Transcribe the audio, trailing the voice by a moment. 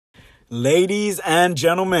Ladies and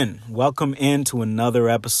gentlemen, welcome into another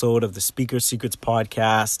episode of the Speaker Secrets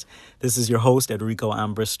Podcast. This is your host, Edrico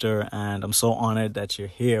Ambrister, and I'm so honored that you're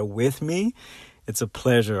here with me. It's a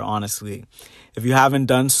pleasure, honestly. If you haven't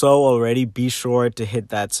done so already, be sure to hit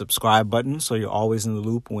that subscribe button so you're always in the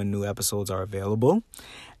loop when new episodes are available.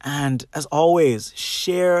 And as always,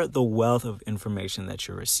 share the wealth of information that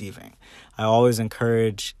you're receiving. I always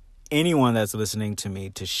encourage anyone that's listening to me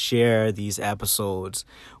to share these episodes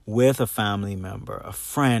with a family member, a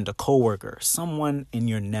friend, a coworker, someone in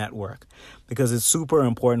your network, because it's super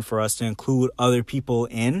important for us to include other people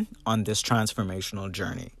in on this transformational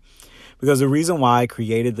journey. Because the reason why I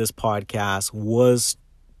created this podcast was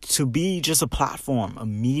to be just a platform, a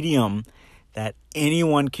medium that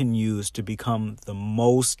anyone can use to become the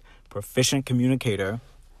most proficient communicator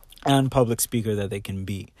and public speaker that they can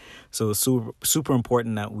be. So it's super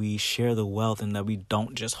important that we share the wealth and that we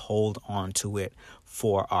don't just hold on to it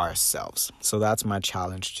for ourselves. So that's my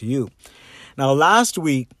challenge to you. Now, last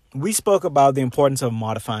week, we spoke about the importance of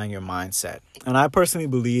modifying your mindset. And I personally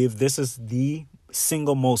believe this is the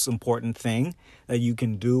single most important thing that you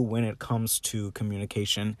can do when it comes to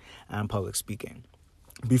communication and public speaking.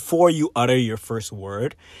 Before you utter your first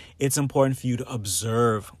word, it's important for you to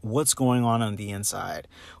observe what's going on the inside.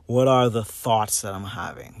 What are the thoughts that I'm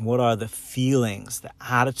having? What are the feelings, the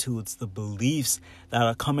attitudes, the beliefs that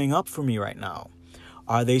are coming up for me right now?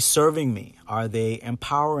 Are they serving me? Are they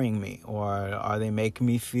empowering me? Or are they making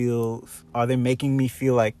me feel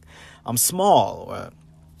like I'm small or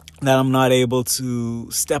that I'm not able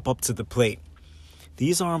to step up to the plate?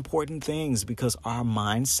 These are important things because our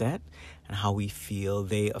mindset and how we feel,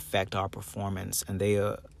 they affect our performance and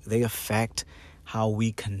they affect how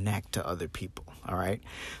we connect to other people. All right.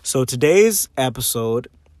 So today's episode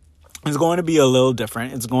is going to be a little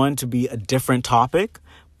different. It's going to be a different topic,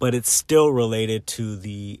 but it's still related to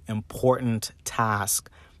the important task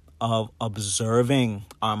of observing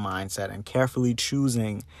our mindset and carefully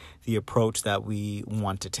choosing the approach that we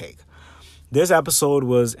want to take. This episode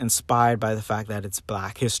was inspired by the fact that it's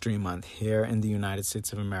Black History Month here in the United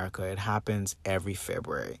States of America. It happens every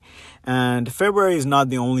February. And February is not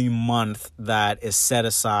the only month that is set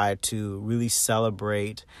aside to really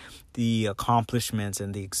celebrate the accomplishments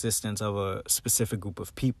and the existence of a specific group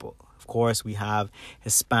of people. Of course, we have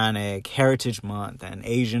Hispanic Heritage Month and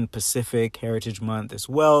Asian Pacific Heritage Month as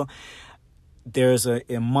well. There's a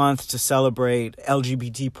month to celebrate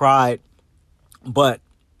LGBT pride, but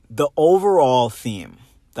the overall theme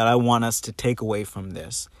that I want us to take away from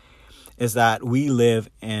this is that we live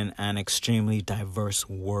in an extremely diverse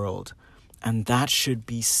world, and that should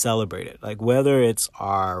be celebrated. Like whether it's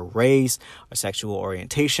our race, our sexual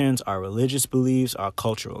orientations, our religious beliefs, our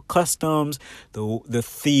cultural customs, the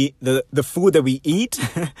food that we eat,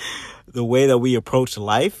 the way that we approach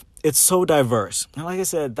life, it's so diverse. And like I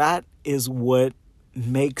said, that is what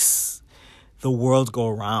makes the world go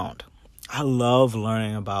around. I love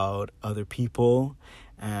learning about other people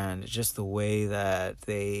and just the way that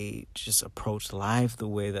they just approach life, the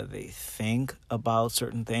way that they think about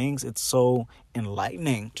certain things. It's so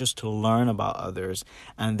enlightening just to learn about others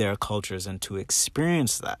and their cultures and to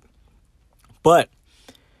experience that. But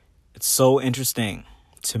it's so interesting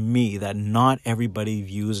to me that not everybody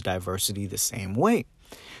views diversity the same way.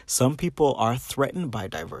 Some people are threatened by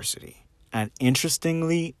diversity. And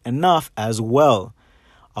interestingly enough as well,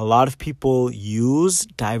 a lot of people use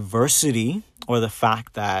diversity or the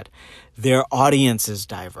fact that their audience is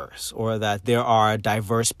diverse or that there are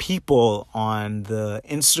diverse people on the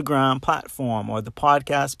Instagram platform or the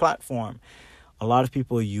podcast platform. A lot of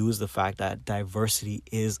people use the fact that diversity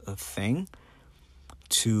is a thing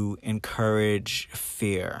to encourage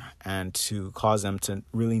fear and to cause them to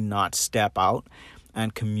really not step out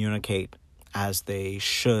and communicate as they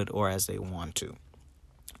should or as they want to.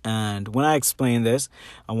 And when I explain this,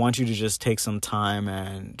 I want you to just take some time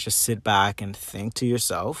and just sit back and think to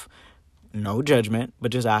yourself, no judgment,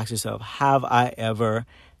 but just ask yourself, have I ever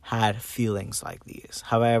had feelings like these?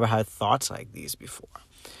 Have I ever had thoughts like these before?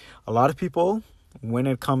 A lot of people, when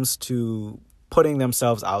it comes to putting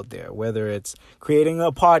themselves out there, whether it's creating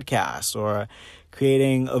a podcast or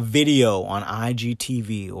creating a video on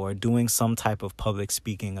IGTV or doing some type of public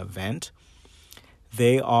speaking event,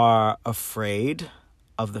 they are afraid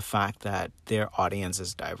of the fact that their audience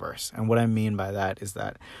is diverse. And what I mean by that is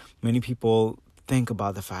that many people think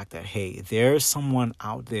about the fact that, hey, there's someone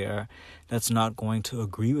out there that's not going to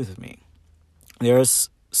agree with me.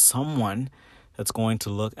 There's someone that's going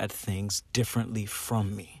to look at things differently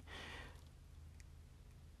from me.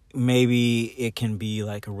 Maybe it can be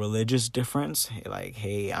like a religious difference. Like,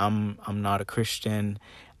 hey, I'm not a Christian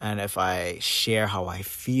And if I share how I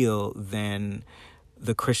feel, then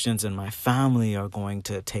the Christians in my family are going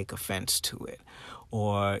to take offense to it.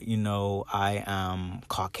 Or, I am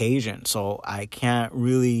Caucasian, so I can't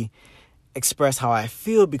really express how I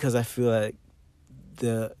feel because I feel like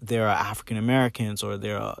there are African Americans or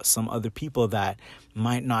there are some other people that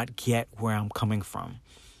might not get where I'm coming from.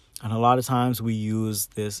 And a lot of times we use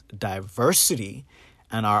this diversity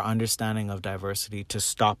and our understanding of diversity to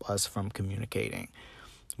stop us from communicating.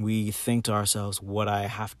 We think to ourselves, what I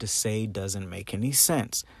have to say doesn't make any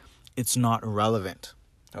sense. It's not relevant.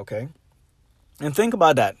 Okay? And think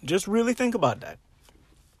about that. Just really think about that.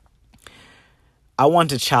 I want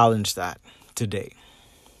to challenge that today.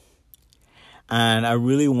 And I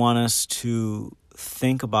really want us to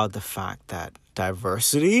think about the fact that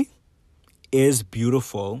diversity is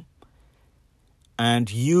beautiful. And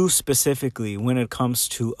you specifically, when it comes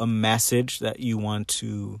to a message that you want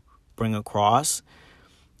to bring across,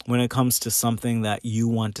 when it comes to something that you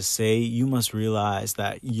want to say, you must realize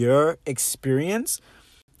that your experience,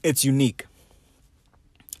 it's unique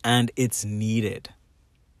and it's needed.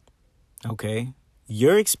 Okay?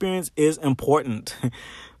 Your experience is important.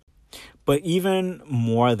 But even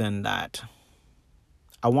more than that,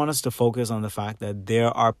 I want us to focus on the fact that there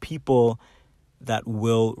are people that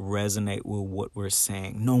will resonate with what we're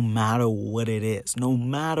saying, no matter what it is,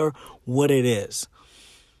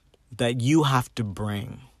 that you have to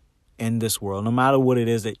bring in this world, no matter what it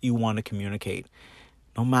is that you want to communicate,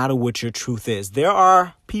 no matter what your truth is. There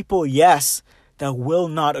are people, yes, that will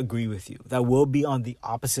not agree with you, that will be on the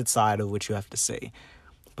opposite side of what you have to say.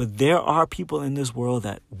 But there are people in this world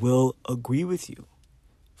that will agree with you.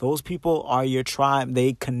 Those people are your tribe.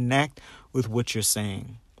 They connect with what you're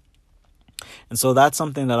saying. And so that's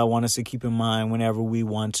something that I want us to keep in mind whenever we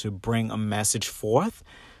want to bring a message forth,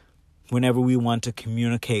 whenever we want to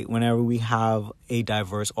communicate, whenever we have a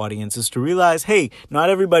diverse audience, is to realize, hey, not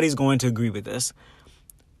everybody's going to agree with this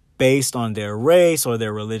based on their race or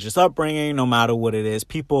their religious upbringing, no matter what it is.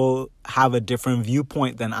 People have a different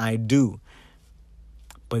viewpoint than I do.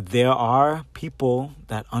 But there are people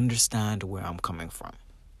that understand where I'm coming from.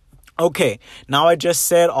 Okay, now I just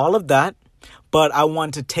said all of that, but I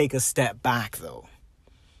want to take a step back, though.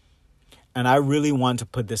 And I really want to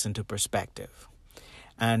put this into perspective.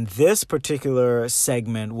 And this particular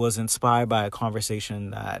segment was inspired by a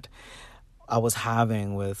conversation that I was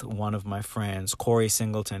having with one of my friends, Corey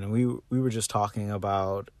Singleton. And we were just talking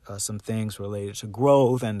about some things related to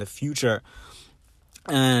growth and the future.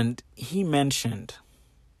 And he mentioned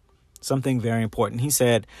something very important. He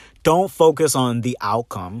said, don't focus on the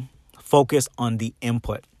outcome, focus on the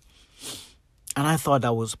input. And I thought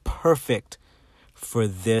that was perfect for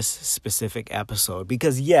this specific episode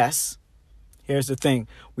because, yes, here's the thing.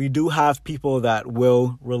 We do have people that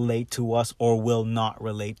will relate to us or will not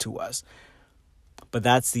relate to us, but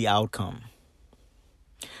that's the outcome.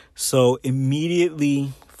 So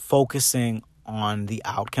immediately focusing on the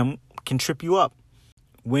outcome can trip you up.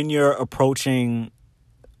 When you're approaching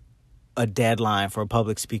a deadline for a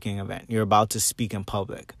public speaking event, you're about to speak in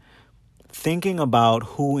public, thinking about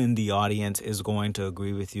who in the audience is going to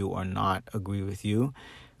agree with you or not agree with you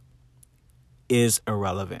is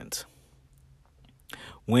irrelevant.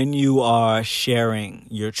 When you are sharing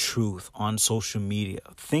your truth on social media,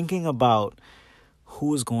 thinking about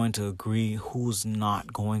who is going to agree, who's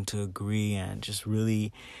not going to agree, and just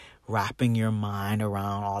really wrapping your mind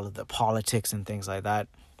around all of the politics and things like that,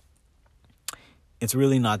 it's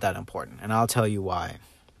really not that important. And I'll tell you why.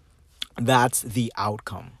 That's the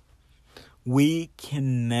outcome. We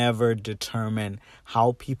can never determine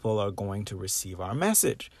how people are going to receive our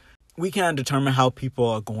message. We can't determine how people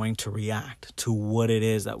are going to react to what it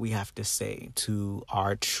is that we have to say, to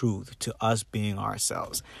our truth, to us being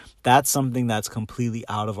ourselves. That's something that's completely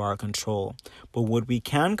out of our control. But what we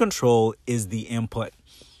can control is the input.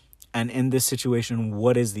 And in this situation,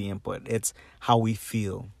 what is the input? It's how we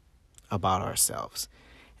feel about ourselves.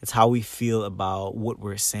 It's how we feel about what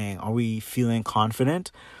we're saying. Are we feeling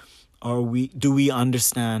confident? Do we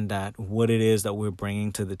understand that what it is that we're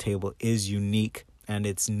bringing to the table is unique and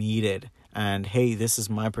it's needed? And hey, this is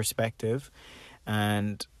my perspective.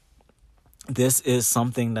 And this is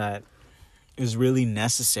something that is really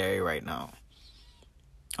necessary right now.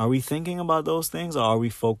 Are we thinking about those things, or are we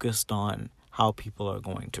focused on how people are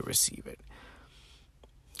going to receive it?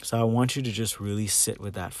 So I want you to just really sit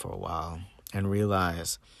with that for a while and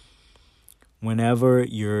realize whenever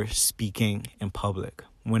you're speaking in public,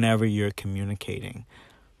 whenever you're communicating,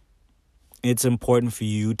 it's important for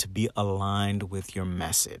you to be aligned with your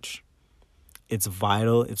message. It's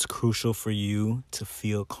vital, it's crucial for you to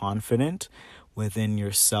feel confident within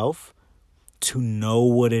yourself, to know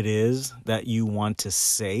what it is that you want to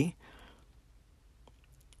say,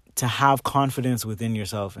 to have confidence within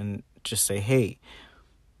yourself and just say, hey,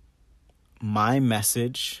 my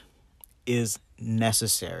message is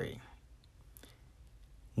necessary.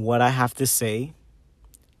 What I have to say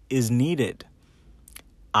is needed.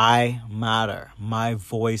 I matter. My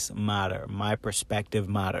voice matters. My perspective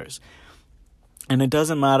matters. And it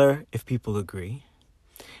doesn't matter if people agree.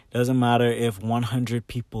 It doesn't matter if 100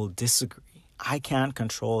 people disagree. I can't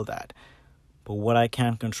control that. But what I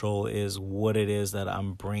can control is what it is that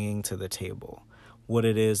I'm bringing to the table, what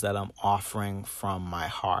it is that I'm offering from my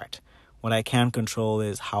heart. What I can control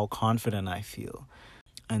is how confident I feel.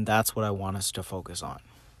 And that's what I want us to focus on.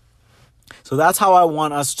 So that's how I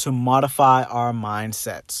want us to modify our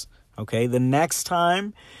mindsets. Okay, the next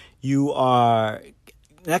time you have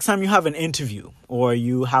an interview or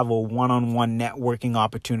you have a one-on-one networking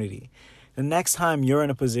opportunity, the next time you're in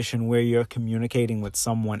a position where you're communicating with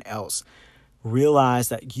someone else, realize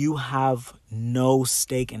that you have no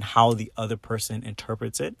stake in how the other person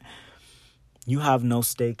interprets it. You have no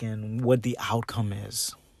stake in what the outcome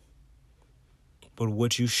is. But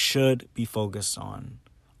what you should be focused on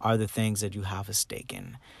are the things that you have a stake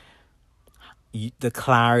in. The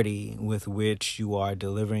clarity with which you are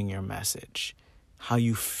delivering your message, how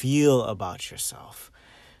you feel about yourself.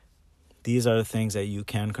 These are the things that you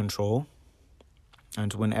can control.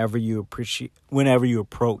 And whenever you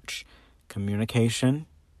approach communication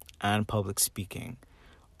and public speaking,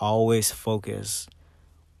 always focus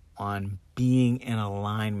on being in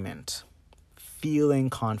alignment, feeling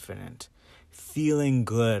confident, feeling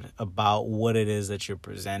good about what it is that you're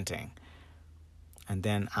presenting. And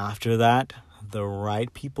then after that, the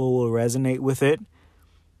right people will resonate with it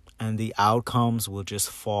and the outcomes will just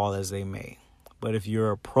fall as they may. But if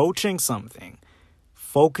you're approaching something,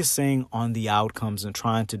 focusing on the outcomes and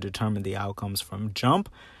trying to determine the outcomes from jump,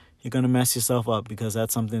 you're going to mess yourself up because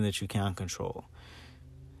that's something that you can't control.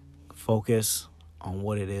 Focus on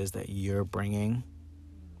what it is that you're bringing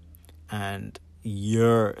and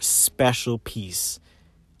your special piece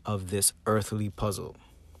of this earthly puzzle.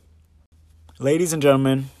 Ladies and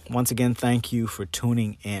gentlemen, once again, thank you for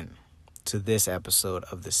tuning in to this episode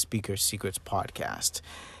of the Speaker Secrets podcast.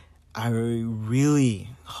 I really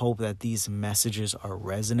hope that these messages are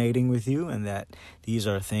resonating with you and that these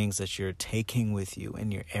are things that you're taking with you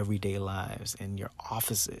in your everyday lives, in your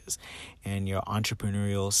offices, in your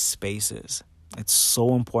entrepreneurial spaces. It's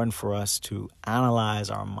so important for us to analyze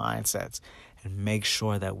our mindsets and make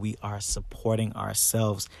sure that we are supporting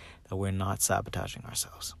ourselves, that we're not sabotaging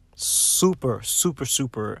ourselves. Super, super,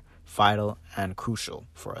 super vital and crucial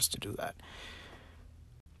for us to do that.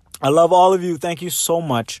 I love all of you. Thank you so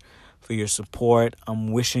much for your support.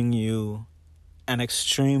 I'm wishing you an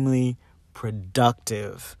extremely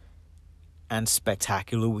productive and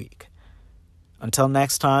spectacular week. Until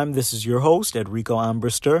next time, this is your host, Enrico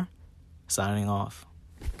Ambrister, signing off.